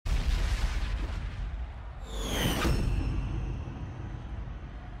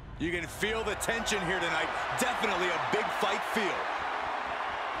You can feel the tension here tonight. Definitely a big fight feel.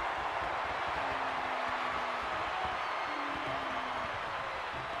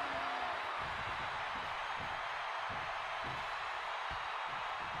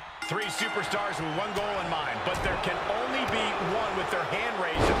 Three superstars with one goal in mind, but there can only be one with their hand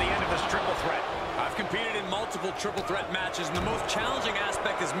raised at the end of this triple threat. I've competed in multiple triple threat matches, and the most challenging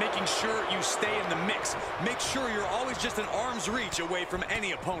aspect is making sure you stay in the mix. Make sure you're always just an arm's reach away from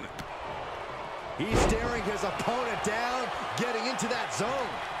any opponent. He's staring his opponent down, getting into that zone.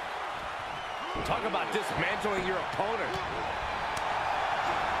 Talk about dismantling your opponent.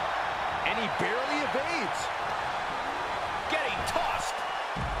 And he barely evades. Getting tossed.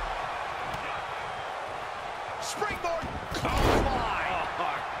 Springboard. Clothesline.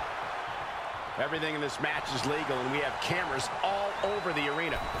 Everything in this match is legal, and we have cameras all over the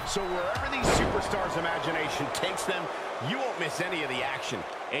arena. So wherever these superstars' imagination takes them, you won't miss any of the action.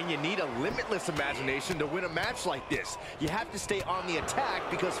 And you need a limitless imagination to win a match like this. You have to stay on the attack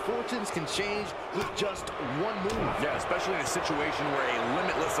because fortunes can change with just one move. Yeah, especially in a situation where a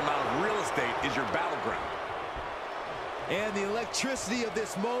limitless amount of real estate is your battleground. And the electricity of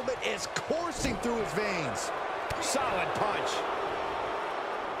this moment is coursing through his veins. Solid punch.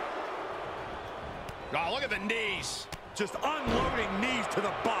 Oh, look at the knees. Just unloading knees to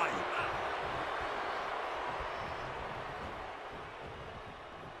the body.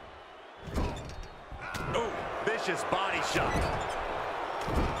 Oh, vicious body shot.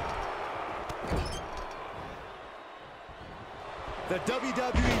 The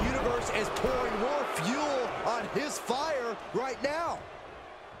WWE Universe is pouring more fuel on his fire right now.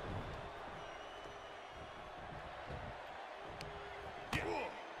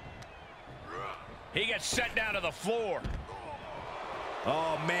 He gets sent down to the floor.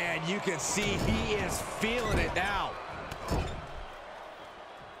 Oh, man, you can see he is feeling it now.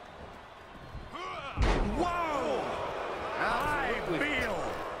 Whoa! I feel.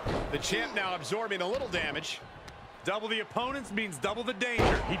 The champ now absorbing a little damage. Double the opponents means double the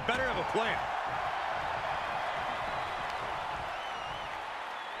danger. He better have a plan.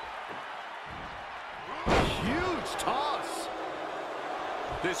 Huge toss.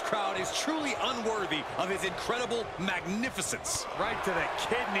 This crowd is truly unworthy of his incredible magnificence. Right to the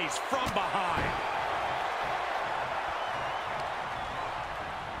kidneys from behind.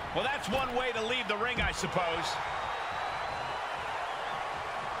 Well, that's one way to leave the ring, I suppose.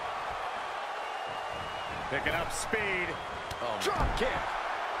 Picking up speed. Oh, drop kick.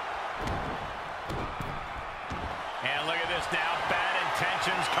 And look at this now. Bad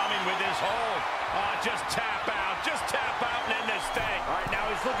intentions coming with this hold. Oh, just tap out. Just tap out and end this thing. All right, now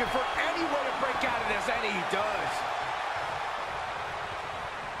he's looking for any way to break out of this, and he does.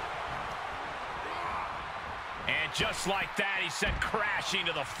 And just like that, he's sent crashing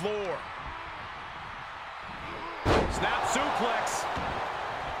to the floor. Snap suplex.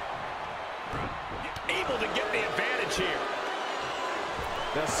 Able to get the advantage here.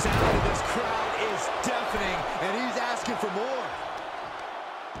 The sound of this crowd is deafening, and he's asking for more.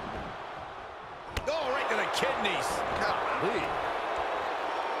 Oh, right to the kidneys. Golly.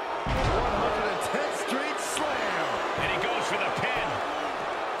 110th Street Slam. And he goes for the pin.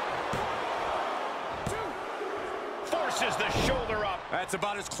 Forces the shoulder up. That's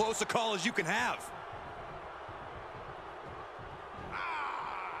about as close a call as you can have.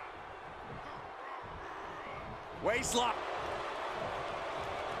 Waistlock.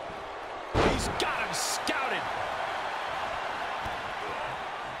 He's got him scouted.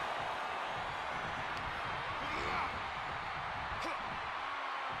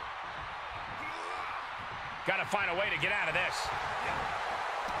 Got to find a way to get out of this.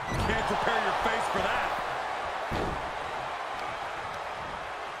 Can't prepare your face for that.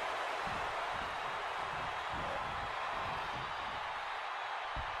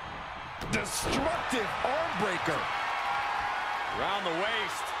 Destructive arm breaker. Around the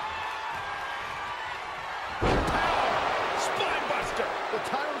waist. Spine buster. The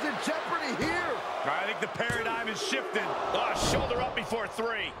title's in jeopardy here. I think the paradigm is shifted. Oh, shoulder up before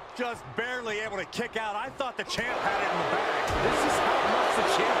three. Just barely able to kick out. I thought the champ had it in the bag. This is how much the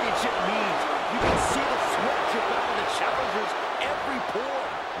championship means. You can see the sweat drip out of the challenger's every pore.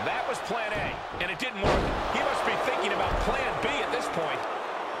 That was plan A, and it didn't work. He must be thinking about plan B at this point.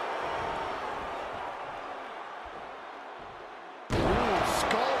 Ooh,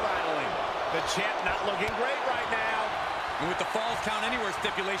 skull rattling. The champ not looking great right now. And with the Falls Count Anywhere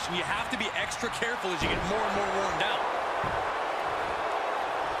stipulation, you have to be extra careful as you get more and more worn down.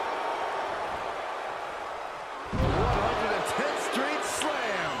 110th Street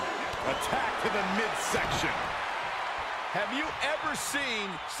Slam. Attack to the midsection. Have you ever seen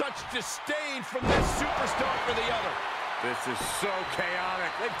such disdain from this superstar for the other? This is so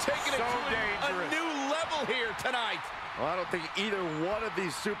chaotic. They've taken it to a new level here tonight. Well, I don't think either one of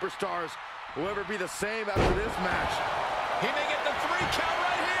these superstars will ever be the same after this match. He may get the 3 count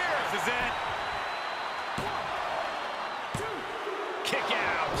right here. This is it. Kick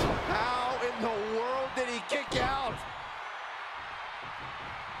out. How in the world did he kick out?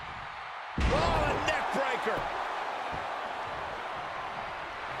 Oh, a neck breaker.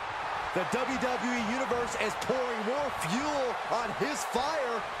 The WWE Universe is pouring more fuel on his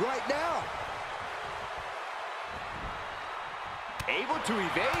fire right now. Able to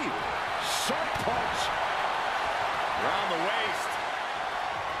evade. Sharp punch. Around the waist.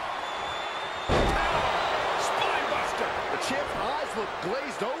 Spinebuster. The champ's eyes look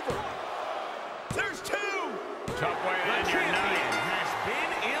glazed over. There's 2. Tough way to end your night. Has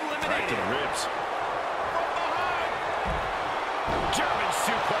been eliminated. Right to the ribs. From behind. German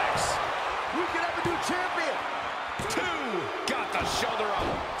suplex. We could have a new champion. 2. Got the shoulder up.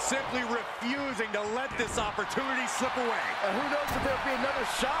 Simply refusing to let this opportunity slip away. And who knows if there'll be another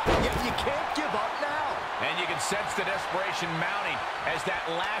shot. Yet you can't give up now. And you can sense the desperation mounting as that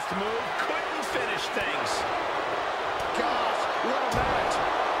last move couldn't finish things. Gosh, what a match.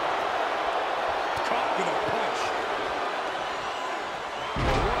 Caught with a punch.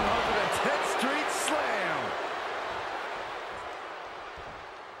 110th Street Slam.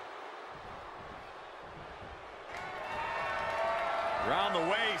 Around the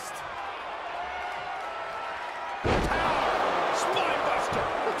waist. Spinebuster.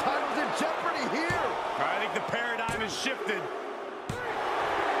 The title's in jeopardy here. I think the paradigm has shifted.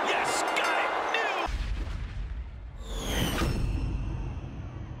 Yes, got it. New.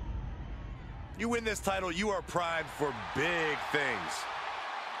 You win this title, you are primed for big things.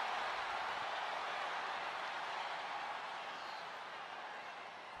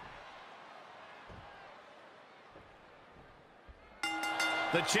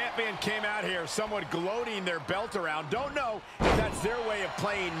 The champion came out here somewhat gloating their belt around. Don't know if that's their way of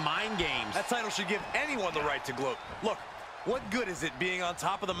playing mind games. That title should give anyone the right to gloat. Look, what good is it being on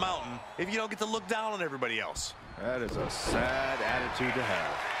top of the mountain if you don't get to look down on everybody else? That is a sad attitude to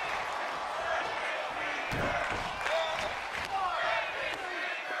have.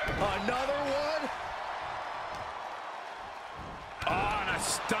 Another one. On a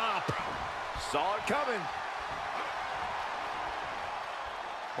stomp. Saw it coming.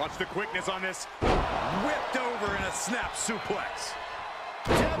 Watch the quickness on this. Whipped over in a snap suplex.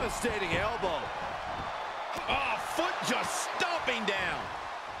 Devastating elbow. Oh, foot just stomping down.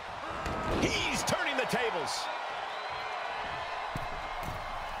 He's turning the tables.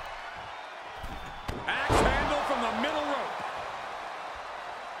 Axe handle from the middle rope.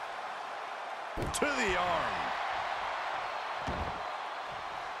 To the arm.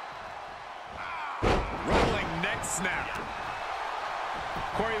 Rolling neck snap.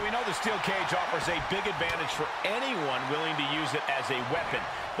 Corey, we know the steel cage offers a big advantage for anyone willing to use it as a weapon.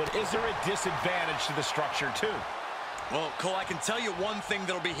 But is there a disadvantage to the structure, too? Well, Cole, I can tell you one thing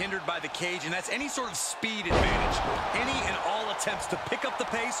that'll be hindered by the cage, and that's any sort of speed advantage. Any and all attempts to pick up the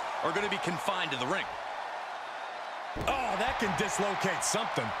pace are going to be confined to the ring. Oh, that can dislocate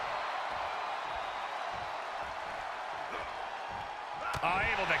something.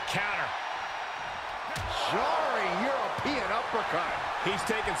 Able to counter. Jarring European uppercut. He's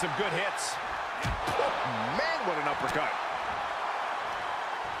taking some good hits. Man, what an uppercut.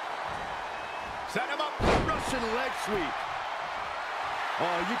 Set him up. Russian leg sweep.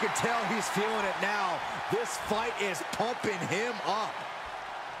 Oh, you can tell he's feeling it now. This fight is pumping him up.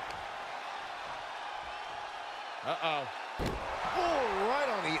 Uh-oh. Oh, right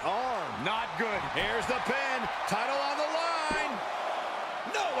on the arm. Not good. Here's the pin. Title on the line.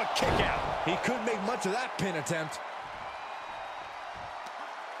 No, a kick out. He couldn't make much of that pin attempt.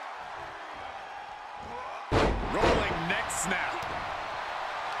 Rolling neck snap.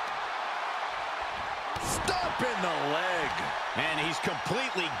 Stop in the leg. And he's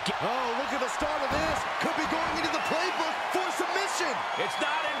completely... Oh, look at the start of this. Could be going into the playbook for submission. It's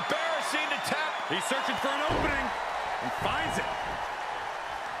not embarrassing to tap. He's searching for an opening and finds it.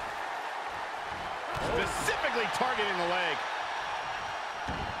 Specifically targeting the leg.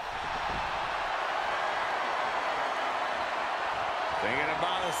 Thinking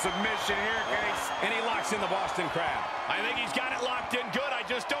about a submission here, Case. And he locks in the Boston Crab. I think he's got it locked in good. I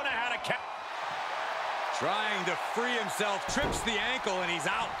just don't know how to count. Trying to free himself, trips the ankle, and he's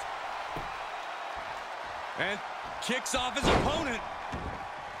out. And kicks off his opponent.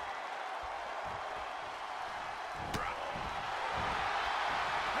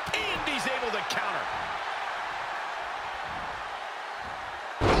 And he's able to counter.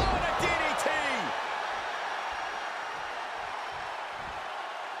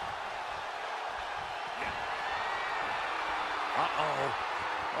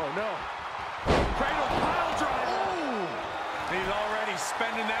 Oh, no. Cradle pile driver. Oh. He's already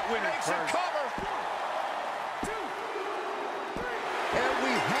spending that winner Makes first. a cover. 1, 2, 3. And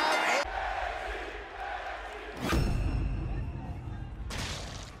we have a...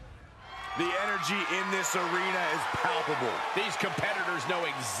 The energy in this arena is palpable. These competitors know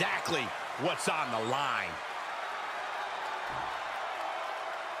exactly what's on the line.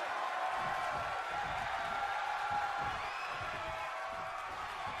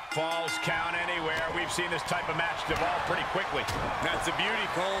 Falls count anywhere. We've seen this type of match devolve pretty quickly. That's a beauty,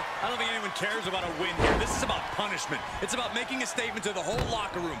 Cole. I don't think anyone cares about a win here. This is about punishment. It's about making a statement to the whole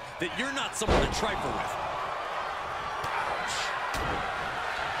locker room that you're not someone to trifle with. Ouch.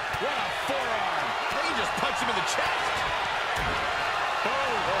 What a forearm. Then he just punched him in the chest.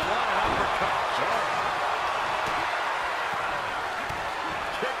 Oh, what an uppercut. Sure.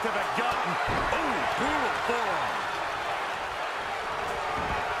 Kick to the gut. Oh, brutal forearm.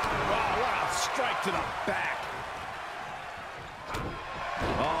 Strike to the back.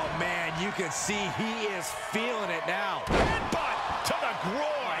 Oh, man, you can see he is feeling it now. Headbutt to the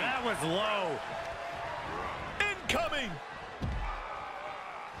groin. That was low. Incoming.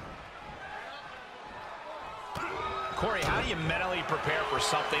 Corey, how do you mentally prepare for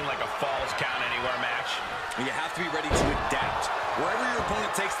something like a Falls Count Anywhere match? You have to be ready to adapt. Wherever your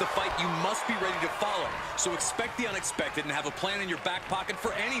opponent takes the fight, you must be ready to follow. So expect the unexpected and have a plan in your back pocket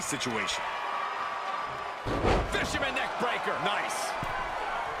for any situation. Fisherman neck breaker. Nice.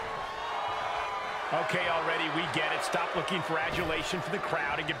 Okay, already, we get it. Stop looking for adulation from the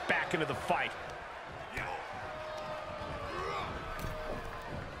crowd and get back into the fight.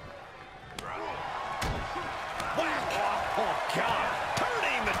 Whack! Oh, God.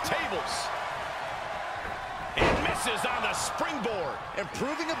 Turning the tables. And misses on the springboard. And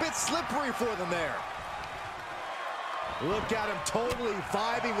proving a bit slippery for them there. Look at him totally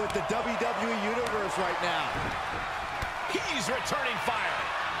vibing with the WWE Universe right now. He's returning fire.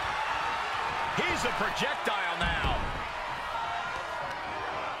 He's a projectile now.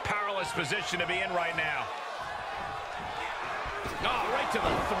 Powerless position to be in right now. Oh, right to the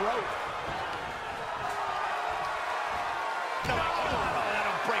throat. No,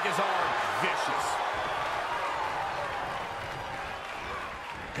 that'll break his arm. Vicious.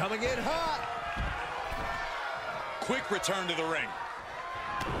 Coming in hot. Quick return to the ring.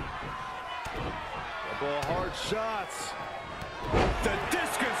 Couple of hard shots. The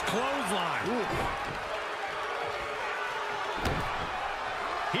discus clothesline. Ooh.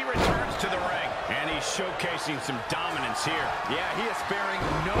 He returns to the ring, and he's showcasing some dominance here. Yeah, he is sparing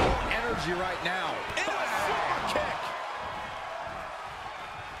no energy right now. In a super kick.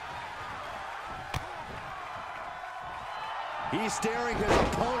 He's staring his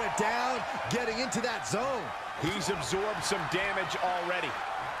opponent down, getting into that zone. He's absorbed some damage already.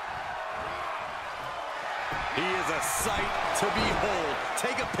 He is a sight to behold.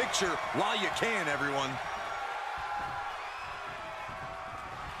 Take a picture while you can, everyone.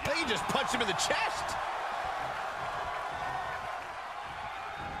 He just punched him in the chest.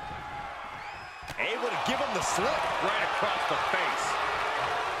 Able to give him the slip. Right across the face.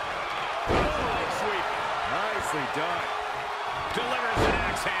 Oh, sweep. Nicely done. Delivers an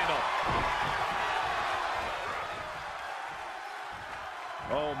axe handle.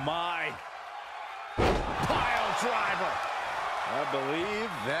 Oh, my. Pile driver. I believe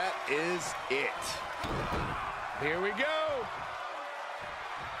that is it. Here we go.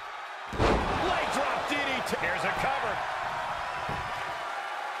 Leg drop DDT. Here's a cover.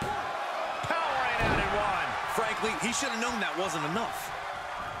 Powering out in one. Frankly, he should have known that wasn't enough.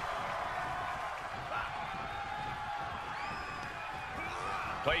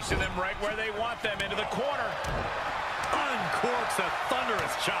 Placing them right where they want them, into the corner. Uncorks a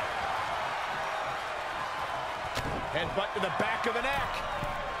thunderous chop. Headbutt to the back of the neck.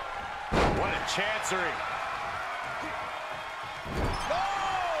 What a chancery. No!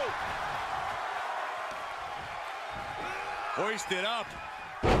 Hoisted up.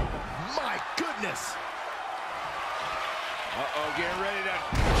 My goodness. Uh-oh, getting ready to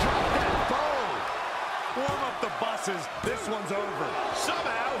Drop that bow. Warm up the buses. This one's over.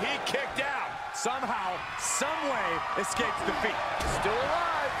 Somehow he kicked out. Somehow, someway, escapes defeat. Still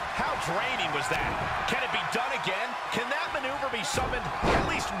alive. How draining was that? Can it be done again? Can that maneuver be summoned at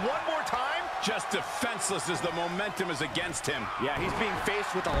least one more time? Just defenseless as the momentum is against him. Yeah, he's being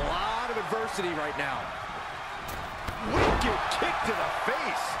faced with a lot of adversity right now. Wicked kick to the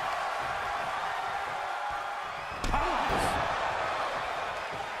face.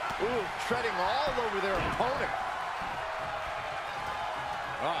 Ooh, treading all over their opponent.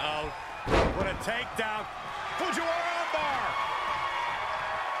 Uh-oh. What a takedown. Fujiwara armbar.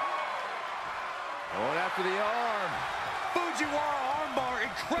 after the arm. Fujiwara armbar,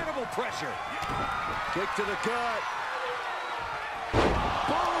 incredible pressure. Kick to the gut.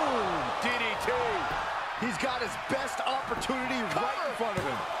 Boom! DDT. He's got his best opportunity right in front of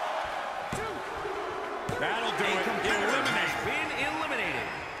him. That'll do it. Eliminate. Being eliminated.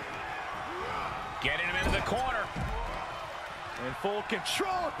 Getting him into the corner. In full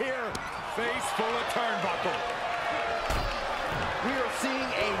control here. Face full of turnbuckle. We are seeing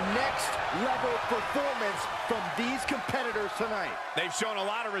a next-level performance from these competitors tonight. They've shown a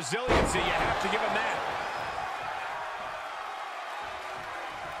lot of resiliency. You have to give them that.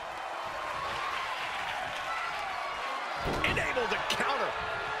 Enabled to counter.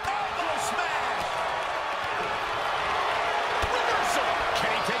 Elbow smash. Reversal.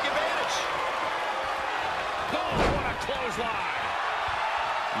 Can he take advantage? Oh, what a clothesline.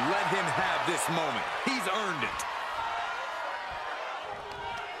 Let him have this moment. He's earned it.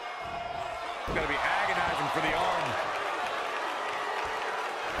 Gotta be agonizing for the arm.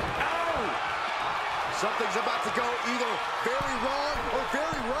 Ow! Something's about to go either very wrong or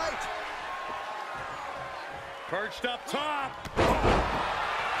very right. Perched up top.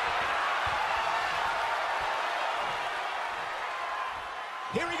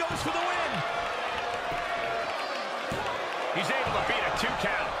 Here he goes for the win. He's able to beat a 2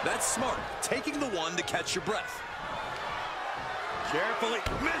 count. That's smart. Taking the one to catch your breath. Carefully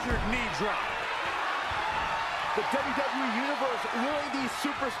measured knee drop. The WWE Universe willing these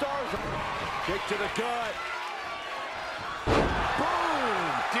superstars. Kick to the gut.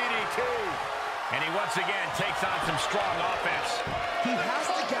 Boom! DDT. And he once again takes on some strong offense. He has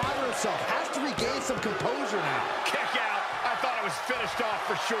to gather himself, has to regain some composure now. Kick out. I thought it was finished off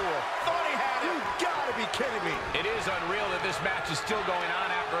for sure. Thought he had it. You gotta be kidding me. It is unreal that this match is still going on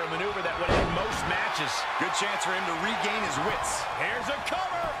after a maneuver that would end most matches. Good chance for him to regain his wits. Here's a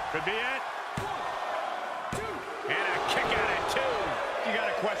cover. Could be it. And a kick out at 2. You got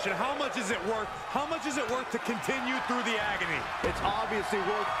a question. How much is it worth? How much is it worth to continue through the agony? It's obviously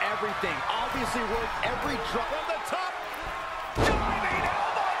worth everything. Obviously worth every drop. From the top. Diving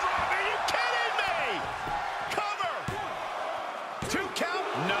elbow drop. Are you kidding me? Cover. 2 count.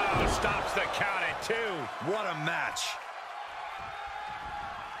 No, stops the count at 2. What a match.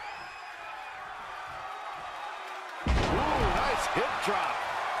 Ooh, nice hip drop.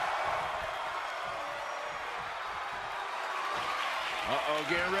 Uh-oh,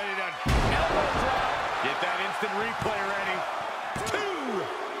 getting ready to elbow drop. Get that instant replay ready. 2.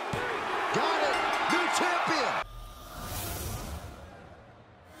 Got it. New champion.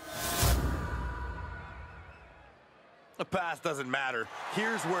 The past doesn't matter.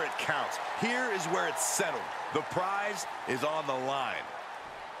 Here's where it counts. Here is where it's settled. The prize is on the line.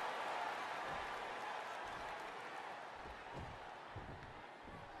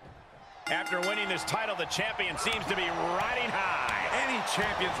 After winning this title, the champion seems to be riding high. Any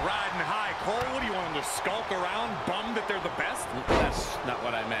champion's riding high. Cole, what do you want them to skulk around, bummed that they're the best? That's not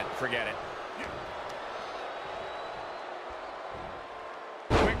what I meant. Forget it.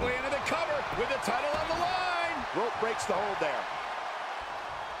 Quickly into the cover with the title on the line. Rope breaks the hold there.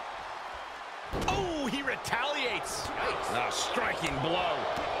 Oh, he retaliates. Nice. A striking blow.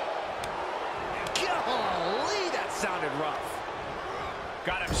 Golly, that sounded rough.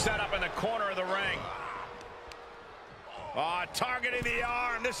 Got him set up in the corner of the ring. Oh, targeting the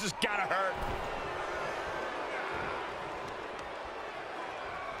arm. This has got to hurt.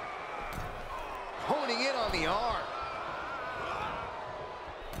 Honing in on the arm.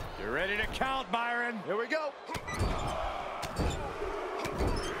 You're ready to count, Byron. Here we go.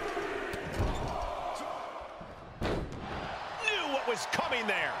 Knew what was coming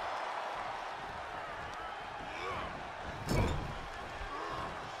there.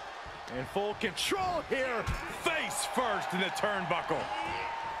 In full control here. Face first in the turnbuckle.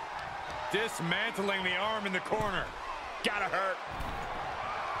 Dismantling the arm in the corner. Gotta hurt.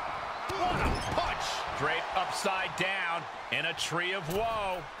 What a punch. Straight upside down in a tree of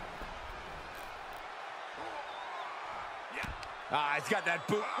woe. Ah, he's got that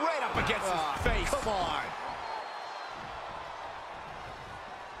boot right up against his face. Come on.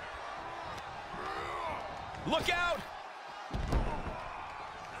 Look out.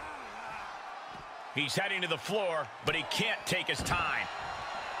 He's heading to the floor, but he can't take his time.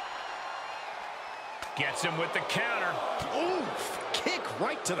 Gets him with the counter. Oof, kick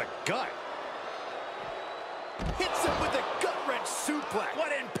right to the gut. Hits him with a gut-wrench suplex.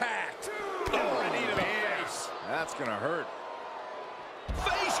 What impact. Oh, Knee to the man. face. That's gonna hurt.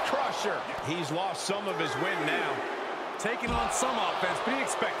 Face crusher. He's lost some of his wind now. Taking on some offense, but he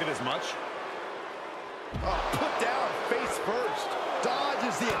expected as much. Oh, put down face first. Dodges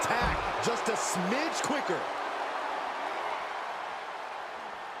finishes the attack just a smidge quicker.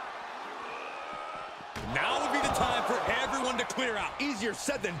 Now would be the time for everyone to clear out. Easier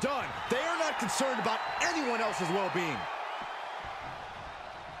said than done. They are not concerned about anyone else's well-being.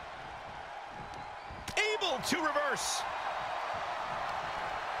 Able to reverse.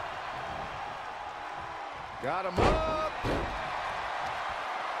 Got him up.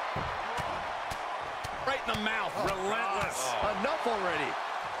 Right in the mouth. Relentless. Enough already.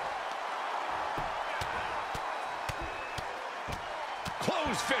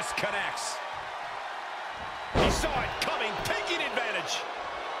 Closed fist connects. He saw it coming, taking advantage.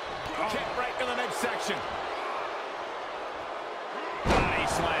 Kick right in the midsection. Body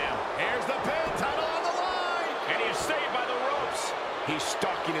slam. Here's the pin, title on the line. And he is saved by the ropes. He's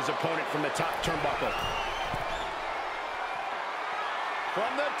stalking his opponent from the top turnbuckle.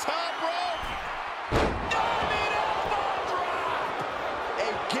 From the top rope. Diving elbow drop.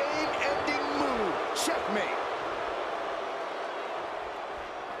 A game-ending move. Checkmate.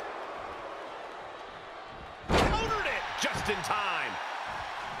 Countered it just in time.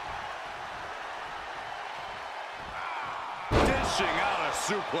 Dishing out a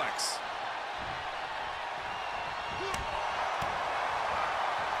suplex.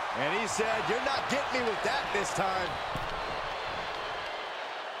 And he said, "You're not getting me with that this time."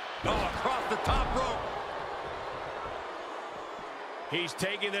 Oh, across the top rope. He's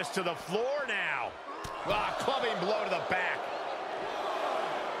taking this to the floor now. Clubbing blow to the back.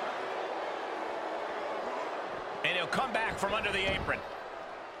 And he'll come back from under the apron.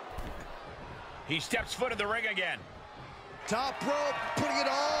 He steps foot in the ring again. Top rope, putting it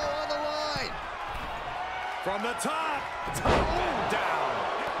all on the line. From the top. And down.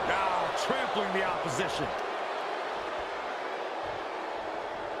 Now trampling the opposition.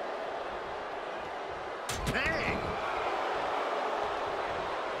 Bang!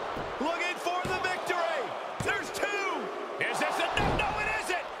 Looking for the victory. There's two. Is this enough? No, it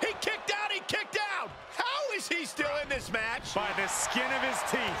isn't. He kicked out. He kicked out. How is he still in this match? By the skin of his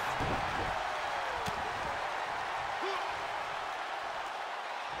teeth.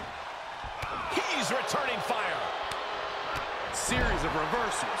 He's returning fire. Series of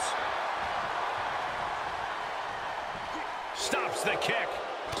reversals. Stops the kick.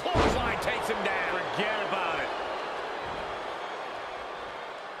 Clothesline takes him down. Forget about it.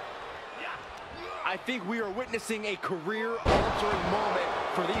 I think we are witnessing a career-altering moment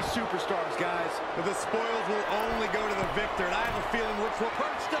for these superstars, guys. But the spoils will only go to the victor, and I have a feeling we're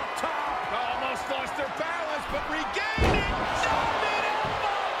perched up top. Almost lost their balance, but regained it. Diving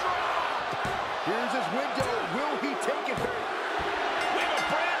elbow drop. Here's his window. Will he take it? We have a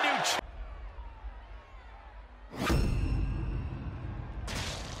brand new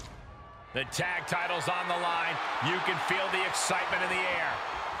The tag title's on the line. You can feel the excitement in the air.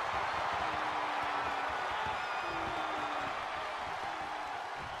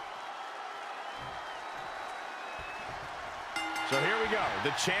 So here we go.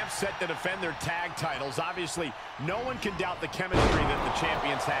 The champs set to defend their tag titles. Obviously, no one can doubt the chemistry that the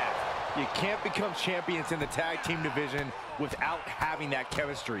champions have. You can't become champions in the tag team division without having that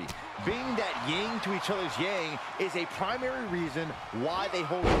chemistry. Being that yin to each other's yang is a primary reason why they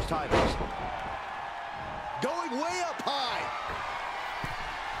hold those titles. Going way up high.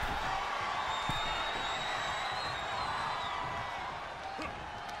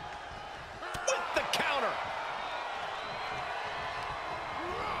 With the counter.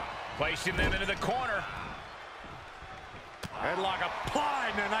 Placing them into the corner. Headlock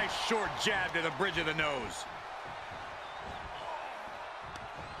applied and a nice short jab to the bridge of the nose.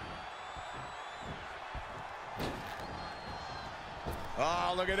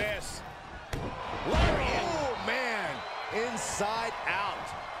 Oh, look at this. Oh, man. Inside out.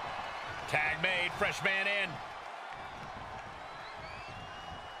 Tag made, fresh man in.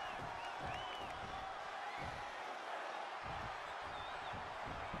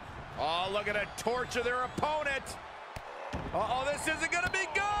 Oh, look at a torture their opponent. Uh-oh, this isn't going to be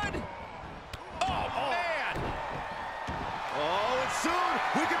good. Oh, man. Oh, and soon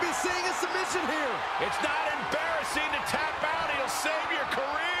we could be seeing a submission here. It's not embarrassing to tap out. It'll save your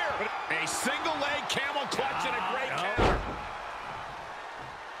career. A single leg camel clutch and a great counter.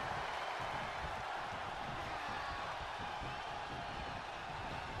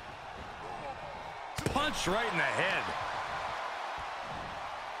 Punch right in the head.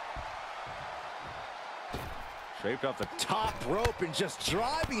 Shaped off the top rope and just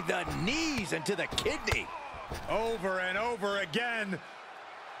driving the knees into the kidney. Over and over again.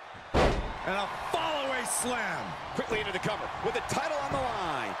 And a follow-away slam. Quickly into the cover with the title on the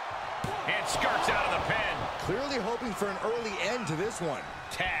line. And skirts out of the pin. Clearly hoping for an early end to this one.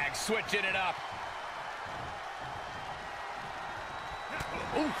 tag, switching it up.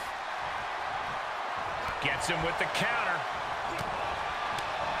 Oof. Gets him with the counter.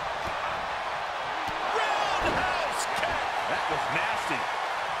 Roundhouse kick. That was nasty.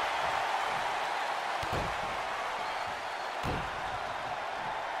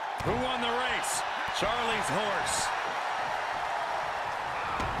 Who won the race? Charlie's horse.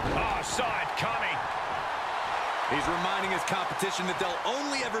 Oh, saw it coming. He's reminding his competition that they'll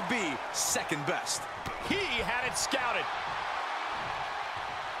only ever be second best. He had it scouted.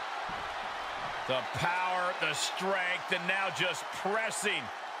 The power, the strength, and now just pressing.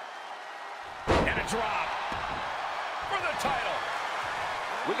 And a drop for the title.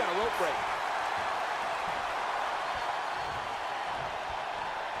 We got a rope break.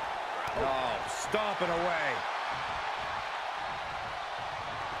 Oh, stomping away.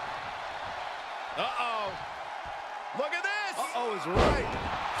 Uh-oh. Look at this. Uh-oh is right.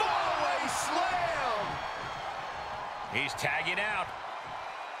 Fallaway slam. He's tagging out.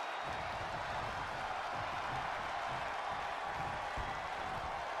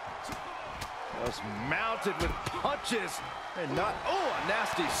 Just mounted with punches. And not, oh, a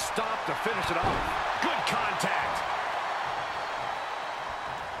nasty stop to finish it off. Good contact.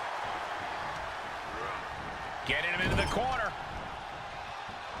 Getting him into the corner.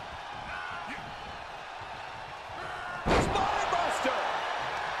 Spinebuster.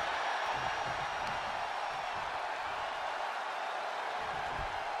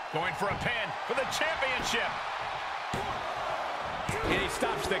 Going for a pin for the championship. And he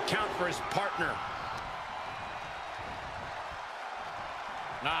stops the count for his partner.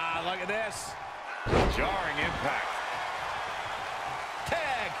 Ah, look at this. Jarring impact.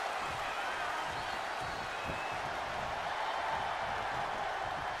 Tag.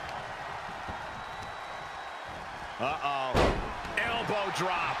 Uh-oh. Elbow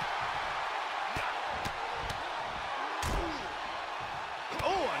drop.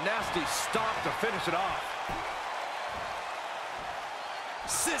 Oh, a nasty stop to finish it off.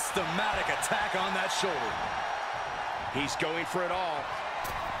 Systematic attack on that shoulder. He's going for it all.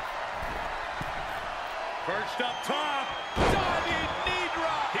 Perched up top. Diving knee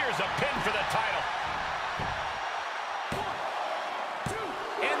drop. Here's a pin for the title. 1,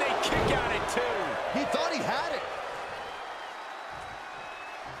 2. And they kick out at 2. He thought he had it.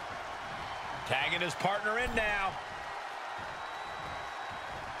 Tagging his partner in now.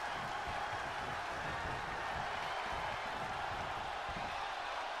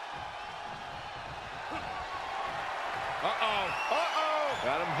 Uh-oh. Uh-oh.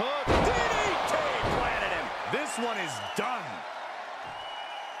 Got him hooked. DDT planted him. This one is done.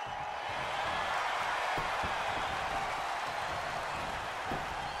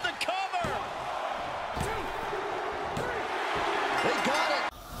 The cover. 2, 3. They got it.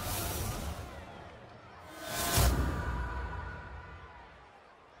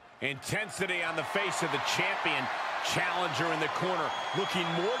 Intensity on the face of the champion. Challenger in the corner, looking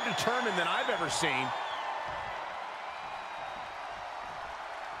more determined than I've ever seen.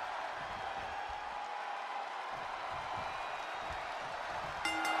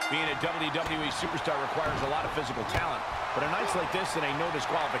 Being a WWE superstar requires a lot of physical talent, but on nights like this in a no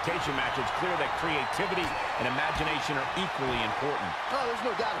disqualification match, it's clear that creativity and imagination are equally important. Oh, there's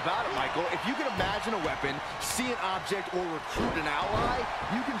no doubt about it, Michael. If you can imagine a weapon, see an object, or recruit an ally,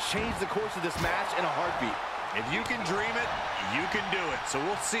 you can change the course of this match in a heartbeat. If you can dream it, you can do it. So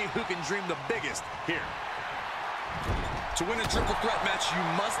we'll see who can dream the biggest here. To win a triple threat match, you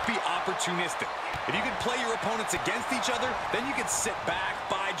must be opportunistic. If you can play your opponents against each other, then you can sit back,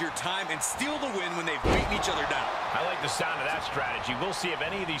 bide your time, and steal the win when they've beaten each other down. I like the sound of that strategy. We'll see if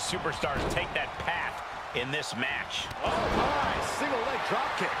any of these superstars take that path in this match. Oh, my. Single leg drop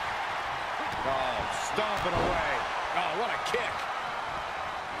kick. Oh, stomping away. Oh, what a kick.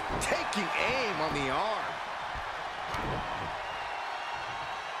 Taking aim on the arm.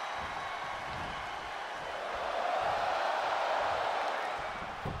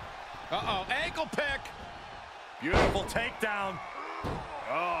 Uh-oh, ankle pick. Beautiful takedown.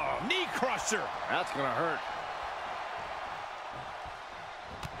 Oh, knee crusher. That's gonna hurt.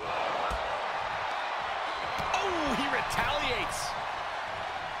 Oh, he retaliates.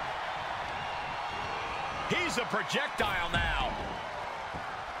 He's a projectile now.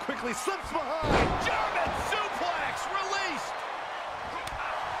 Quickly slips behind. German suplex released.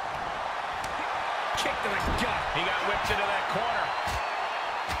 Kick to the gut. He got whipped into that corner.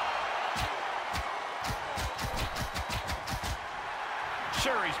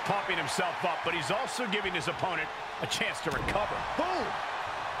 Sure, he's pumping himself up, but he's also giving his opponent a chance to recover. Boom.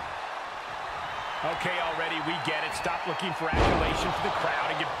 Okay, already, we get it. Stop looking for adulation for the crowd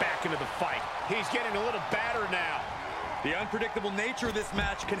and get back into the fight. He's getting a little battered now. The unpredictable nature of this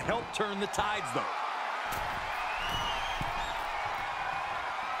match can help turn the tides, though.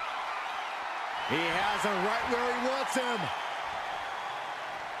 He has him right where he wants him.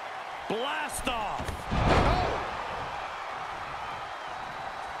 Blast off. Oh!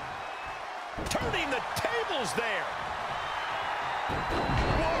 Turning the tables there.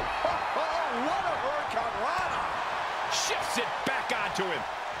 Whoa, what a Hurricane Rana. Shifts it back onto him.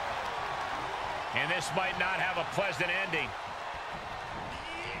 And this might not have a pleasant ending.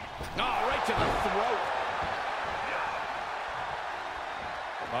 Oh, right to the throat.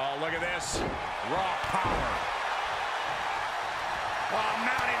 Oh, look at this. Raw power. Oh,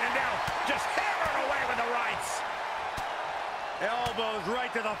 mounting and now just hammering away with the rights. Elbows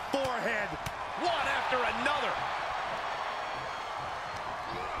right to the forehead. One after another.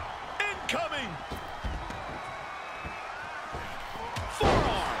 Incoming.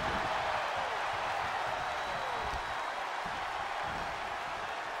 Forearm.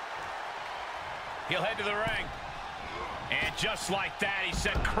 He'll head to the ring. And just like that, he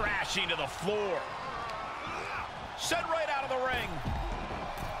sent crashing to the floor. Sent right out of the ring.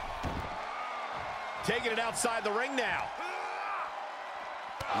 Taking it outside the ring now.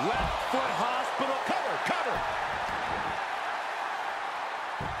 Left foot hospital. Cover, cover.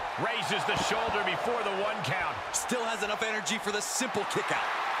 Raises the shoulder before the 1 count. Still has enough energy for the simple kick out.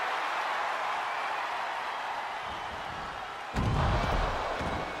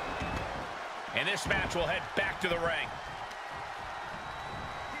 And this match will head back to the ring.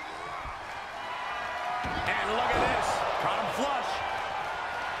 And look at this. Caught him flush.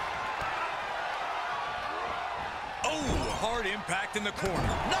 Oh, hard impact in the corner.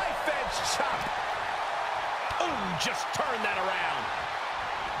 Knife edge chop. Oh, just turn that around.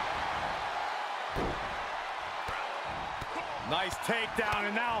 Nice takedown,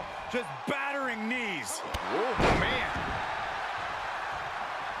 and now just battering knees. Oh, man.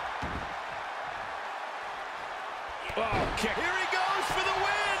 Oh, kick. Here he goes for the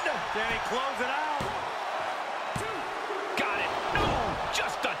win. Can he close it out? Got it. No,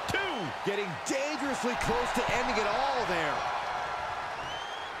 just a 2. Getting dangerously close to ending it all there.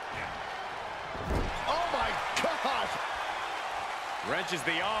 Oh, my gosh. Wrenches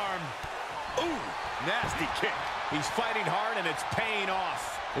the arm. Ooh, nasty kick. He's fighting hard, and it's paying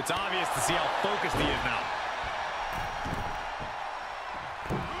off. It's obvious to see how focused he is now.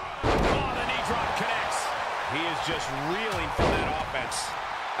 Oh, the knee drop connects. He is just reeling from that offense.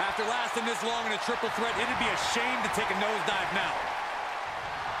 After lasting this long in a triple threat, it'd be a shame to take a nosedive now.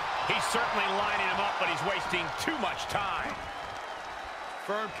 He's certainly lining him up, but he's wasting too much time.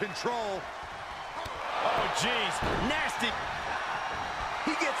 Firm control. Oh, geez. Nasty.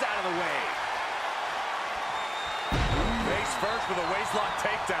 He gets out of the way. Face first with a waistlock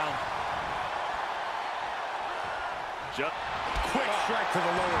takedown. Just quick strike to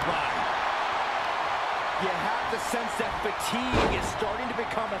the lower body. You have to sense that fatigue is starting to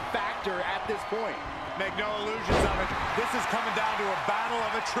become a factor at this point. Make no illusions of it. This is coming down to a battle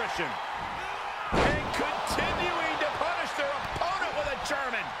of attrition. And continuing to punish their opponent with a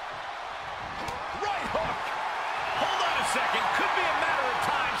German. Right hook. Hold on a second. Could be a matter of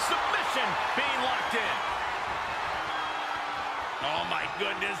time. Submission being locked in. Oh, my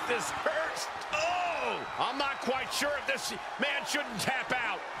goodness. This hurts. Oh! I'm not quite sure if this man shouldn't tap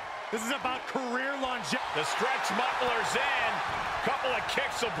out. This is about career longevity. The stretch muffler's in. Couple of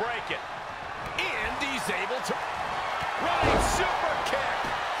kicks will break it. And he's able to... Running super kick.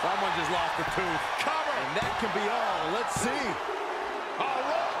 Someone just lost a tooth. Cover. And that can be all. Let's see. Oh,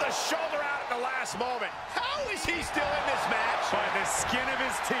 rolled the shoulder out at the last moment. How is he still in this match? By the skin of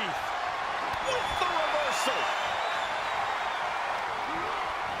his teeth. With the reversal.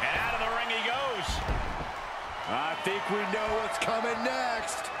 And out of the ring he goes. I think we know what's coming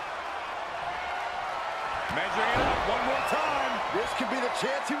next. Measuring it up one more time. This could be the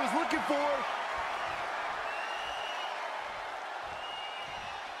chance he was looking for.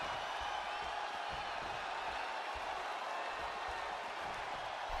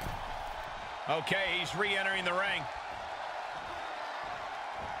 Okay, he's re-entering the ring.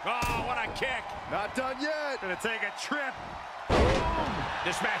 Oh, what a kick. Not done yet. Gonna take a trip. Boom.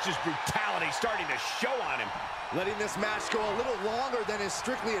 This match's brutality starting to show on him. Letting this match go a little longer than is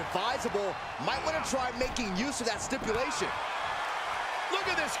strictly advisable. Might want to try making use of that stipulation. Look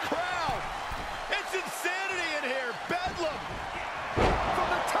at this crowd. It's insanity in here. Bedlam. From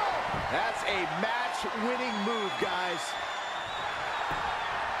the top. That's a match-winning move, guys.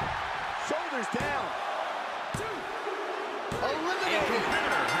 Shoulders down. A Eliminated.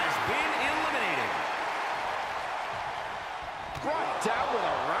 competitor has been eliminated. down with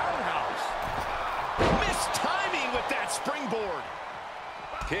a roundhouse. Missed timing with that springboard.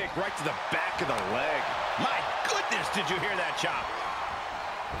 Kick right to the back of the leg. My goodness, did you hear that chop?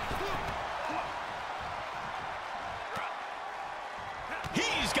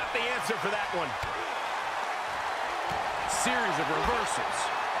 He's got the answer for that one. Series of reversals.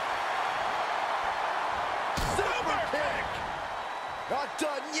 Super kick. Not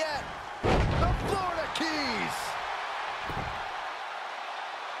done yet. The Florida Keys.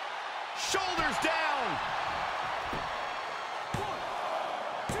 Shoulders down.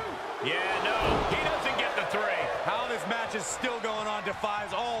 Yeah, no, he doesn't get the three. How this match is still going on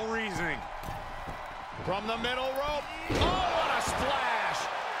defies all reasoning. From the middle rope. Oh, what a splash.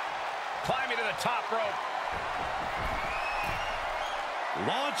 Climbing to the top rope.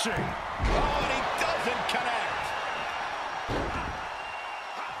 Launching. Oh, and he doesn't connect.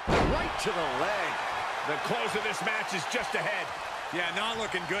 Right to the leg. The close of this match is just ahead. Yeah, not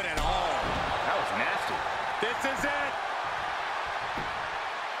looking good at all. That was nasty. This is it.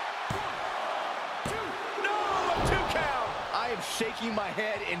 No, a 2 count. I am shaking my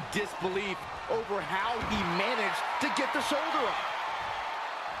head in disbelief over how he managed to get the shoulder up.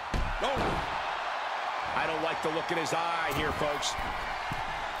 Oh. I don't like the look in his eye here, folks.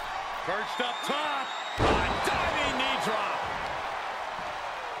 Perched up top. A diving knee drop.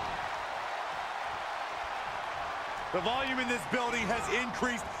 The volume in this building has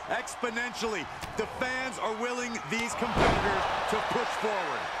increased exponentially. The fans are willing these competitors to push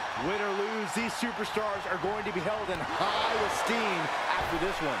forward. Win or lose, these superstars are going to be held in high esteem after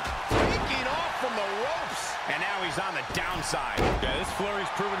this one. Taking off from the ropes. And now he's on the downside. Yeah, this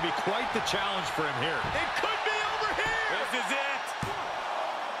flurry's proven to be quite the challenge for him here. It could be over here. This is it.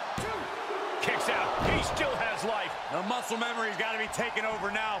 Kicks out. He still has life. The muscle memory's got to be taken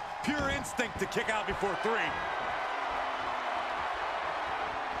over now. Pure instinct to kick out before 3.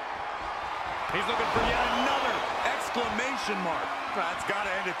 He's looking for yet another exclamation mark. That's got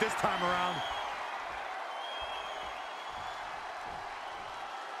to end it this time around.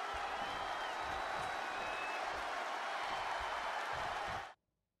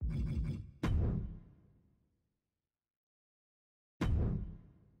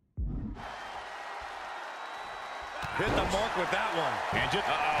 Hit the mark with that one. And just,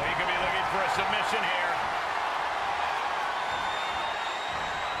 he could be looking for a submission here.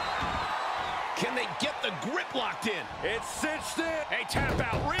 Can they get the grip locked in? It's cinched in. Hey, tap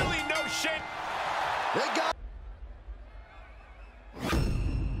out. Really no shake. They got.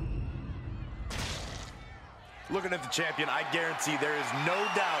 Looking at the champion, I guarantee there is no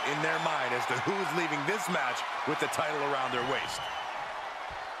doubt in their mind as to who is leaving this match with the title around their waist.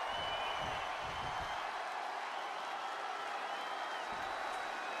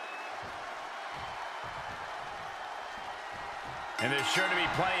 And there's sure to be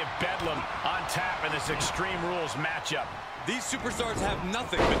plenty of bedlam on tap in this Extreme Rules matchup. These superstars have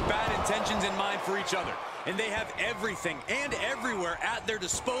nothing but bad intentions in mind for each other. And they have everything and everywhere at their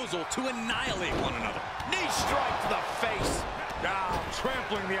disposal to annihilate one another. Knee strike to the face.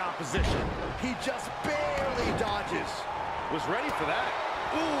 Trampling the opposition. He just barely dodges. Was ready for that.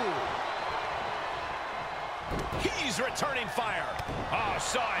 Ooh. He's returning fire. Oh,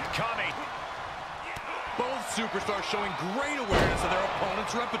 saw it coming. Both superstars showing great awareness of their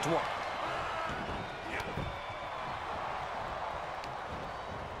opponent's repertoire.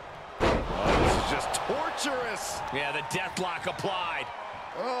 Oh, this is just torturous. Yeah, the deathlock applied.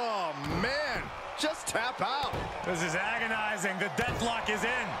 Oh, man. Just tap out. This is agonizing. The deathlock is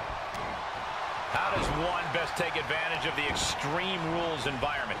in. How does one best take advantage of the Extreme Rules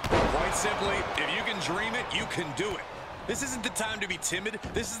environment? Quite simply, if you can dream it, you can do it. This isn't the time to be timid.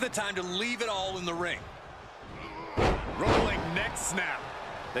 This is the time to leave it all in the ring. Rolling neck snap.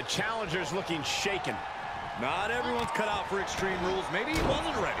 The challenger's looking shaken. Not everyone's cut out for Extreme Rules. Maybe he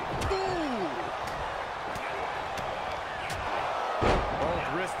wasn't ready. Ooh.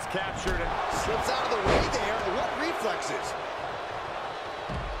 Both wrists captured and Slips out of the way there. What reflexes?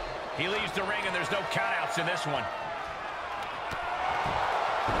 He leaves the ring, and there's no countouts in this one.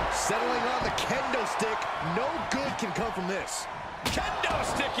 Settling on the kendo stick. No good can come from this. Kendo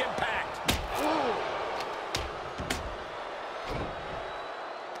stick impact. Ooh.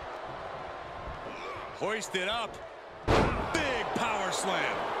 hoisted up. Big power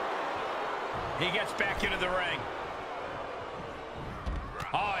slam. He gets back into the ring.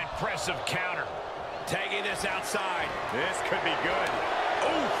 Oh, impressive counter. Taking this outside. This could be good.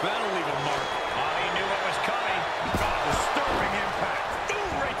 Oh, that'll leave a mark. Oh, he knew what was coming. Oh, disturbing impact.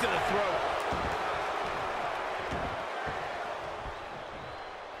 Ooh, right to the throat.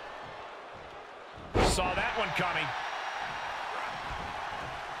 Saw that one coming.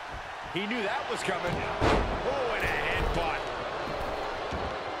 He knew that was coming. Oh, and a headbutt.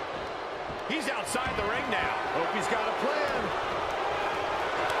 He's outside the ring now. Hope he's got a plan.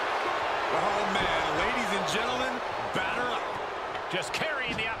 Oh, man. Ladies and gentlemen, batter up. Just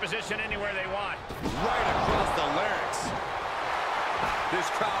carrying the opposition anywhere they want. Right across the larynx. This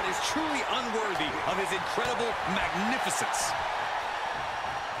crowd is truly unworthy of his incredible magnificence.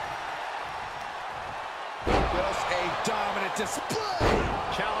 Just a dominant display.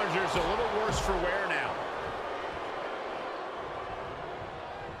 Challenger's a little worse for wear now.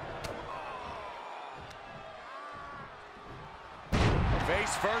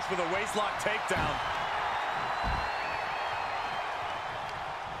 Face first with a waistlock takedown.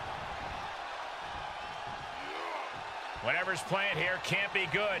 Whatever's playing here can't be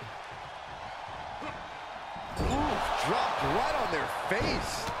good. Ooh, dropped right on their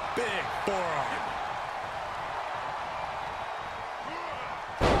face. Big forearm.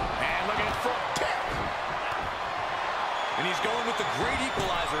 And look at front kick. And he's going with the great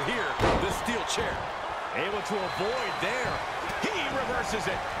equalizer here, the steel chair. Able to avoid there. He reverses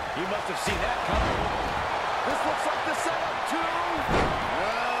it. He must have seen that coming. This looks like the setup, too.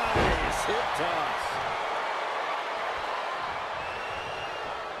 Nice hip toss.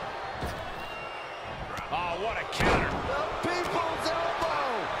 Oh, what a counter. The people's elbow.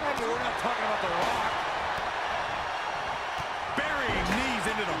 But we're not talking about The Rock. Burying knees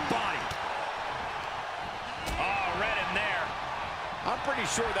into the body. Oh, red in there. I'm pretty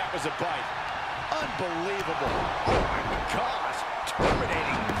sure that was a bite. Unbelievable. Oh, my gosh.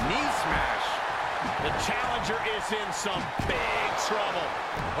 Terminating knee smash. The challenger is in some big trouble.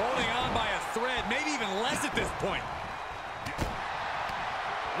 Holding on by a thread, maybe even less at this point.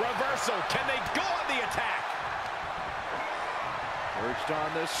 Reversal. Can they go on the attack? Perched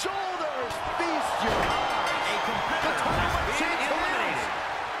on the shoulders. Feast your eyes. A competitor has been eliminated.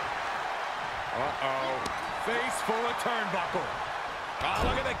 Uh-oh. Face full of turnbuckle. Oh,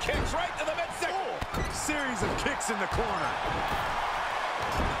 look at the kicks right to the midsection. Series of kicks in the corner.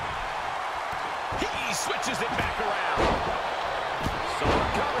 He switches it back around. Saw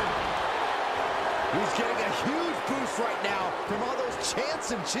it coming. He's getting a huge boost right now from all those chants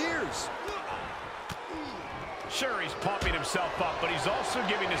and cheers. Sure, he's pumping himself up, but he's also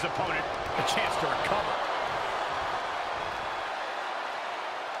giving his opponent a chance to recover.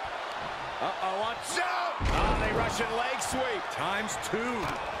 Uh-oh, watch out! Oh, they Russian leg sweep. Times two.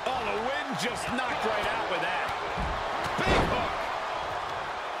 Oh, the wind just knocked right out with that. Big hook.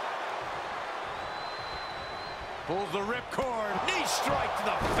 Pulls the ripcord. Knee strike to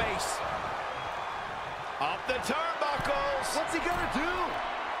the face. Up the turnbuckles. What's he gonna do?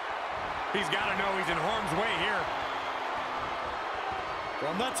 He's got to know he's in harm's way here.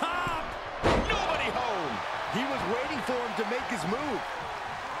 From the top. Nobody home. He was waiting for him to make his move.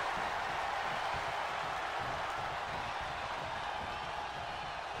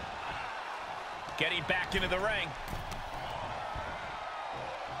 Getting back into the ring.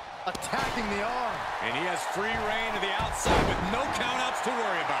 Attacking the arm. And he has free reign to the outside with no countouts to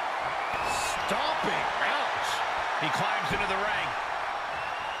worry about. Stomping. Ouch. He climbs into the ring.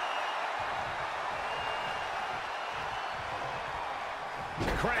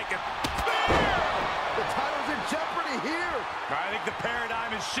 Crank it. The title's in jeopardy here. I think the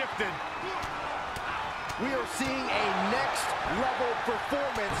paradigm has shifted. We are seeing a next-level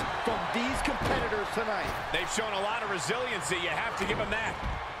performance from these competitors tonight. They've shown a lot of resiliency. You have to give them that.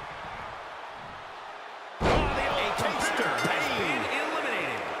 A taster has been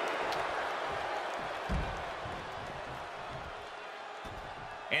eliminated.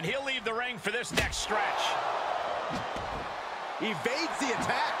 And he'll leave the ring for this next stretch. Evades the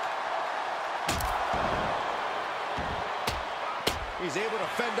attack. He's able to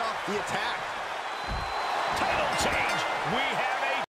fend off the attack. Title change. We have